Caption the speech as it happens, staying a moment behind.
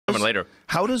coming later.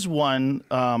 How does one,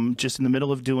 just in the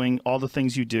middle of doing all the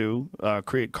things you do,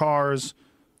 create cars,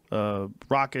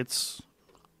 rockets,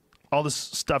 all this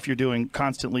stuff you're doing,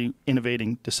 constantly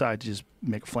innovating, decide to just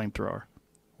make a flamethrower?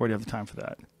 Where do you have the time for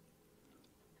that?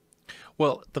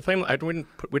 Well, we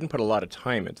didn't put a lot of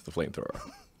time into the flamethrower.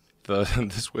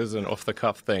 This was an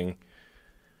off-the-cuff thing,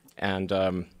 and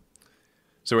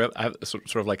so I have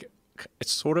sort of like,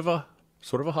 it's sort of a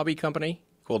hobby company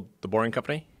called The Boring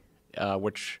Company,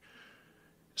 which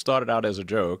started out as a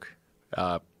joke,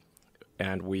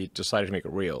 and we decided to make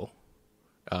it real,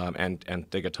 and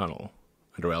dig a tunnel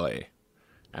under LA,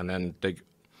 and then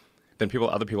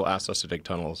other people asked us to dig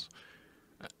tunnels,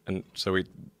 and so we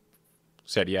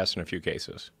said yes in a few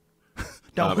cases.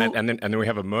 And then we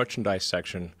have a merchandise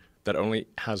section that only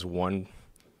has one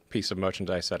piece of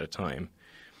merchandise at a time.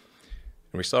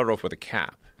 And we started off with a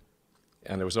cap,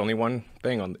 and there was only one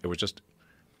thing on it. Was just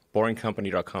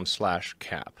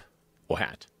boringcompany.com/cap or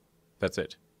hat. That's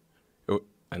it.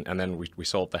 And then we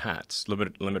sold the hats,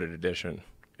 limited edition.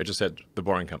 It just said The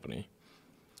Boring Company.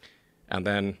 And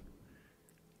then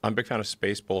I'm a big fan of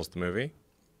Spaceballs, the movie.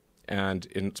 And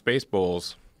in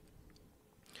Spaceballs,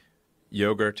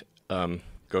 Yogurt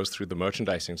goes through the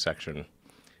merchandising section,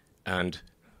 and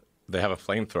they have a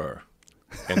flamethrower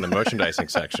in the merchandising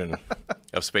section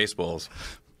of Spaceballs.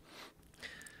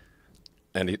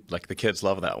 And the kids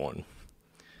love that one.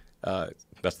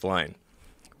 That's the line.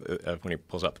 When he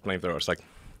pulls out the flamethrower, it's like,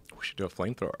 we should do a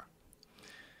flamethrower.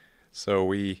 So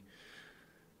we...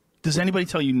 Does anybody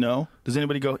tell you no? Does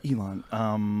anybody go, Elon,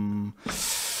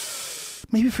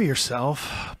 maybe for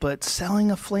yourself, but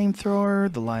selling a flamethrower,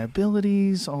 the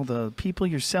liabilities, all the people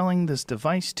you're selling this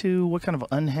device to, what kind of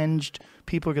unhinged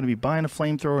people are going to be buying a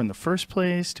flamethrower in the first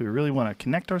place? Do we really want to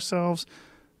connect ourselves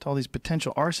to all these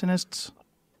potential arsonists?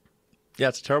 Yeah,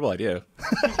 it's a terrible idea.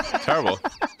 Terrible.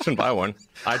 Shouldn't buy one.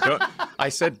 I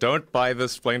said, don't buy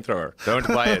this flamethrower. Don't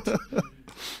buy it.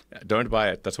 Don't buy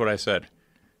it. That's what I said.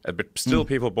 But still,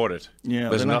 people bought it. Yeah,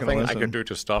 there's nothing I could do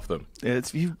to stop them.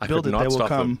 If you build it, they will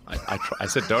come. I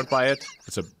said, don't buy it.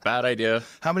 It's a bad idea.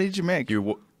 How many did you make?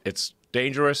 It's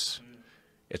dangerous.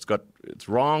 It's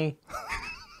wrong.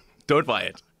 Don't buy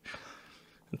it.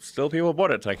 And still, people bought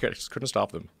it. I just couldn't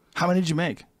stop them. How many did you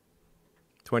make?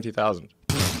 20,000.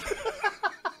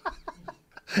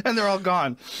 And they're all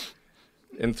gone.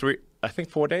 In 4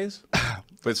 days.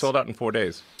 They sold out in 4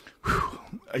 days.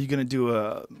 Are you going to do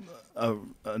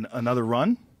another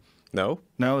run? No.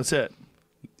 No, that's it.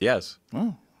 Yes.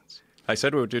 Oh. I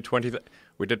said we would do 20.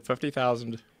 We did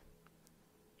 50,000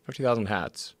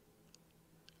 hats.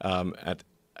 That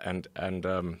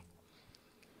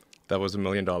was $1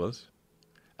 million. And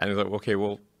he was like, okay,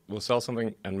 we'll sell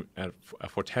something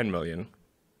for $10 million,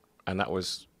 and that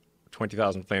was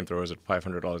 20,000 flamethrowers at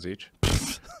 $500 each.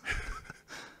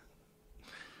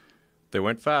 They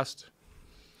went fast.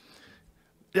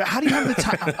 Yeah, how do you have the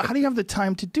time? How do you have the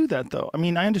time to do that, though? I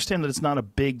mean, I understand that it's not a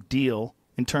big deal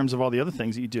in terms of all the other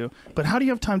things that you do, but how do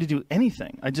you have time to do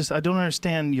anything? I don't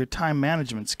understand your time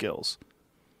management skills.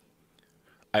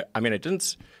 I mean, I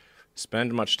didn't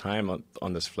spend much time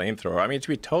on this flamethrower. I mean, to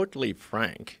be totally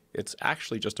frank, it's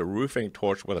actually just a roofing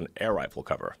torch with an air rifle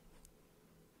cover.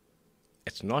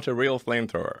 It's not a real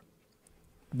flamethrower.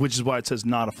 Which is why it says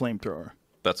not a flamethrower.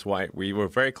 That's why we were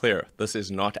very clear. This is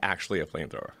not actually a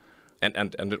flamethrower.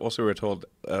 And also we were told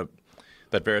that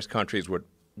various countries would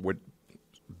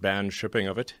ban shipping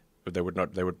of it, but they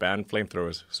would ban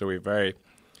flamethrowers. So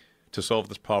to solve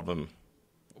this problem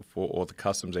for all the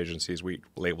customs agencies, we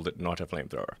labeled it not a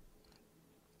flamethrower.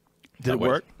 Did it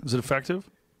work? Is it effective?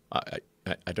 I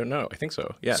don't know. I think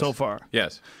so. Yes. So far.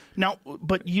 Yes. Now,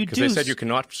 but you do. Because they said you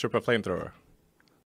cannot strip a flamethrower.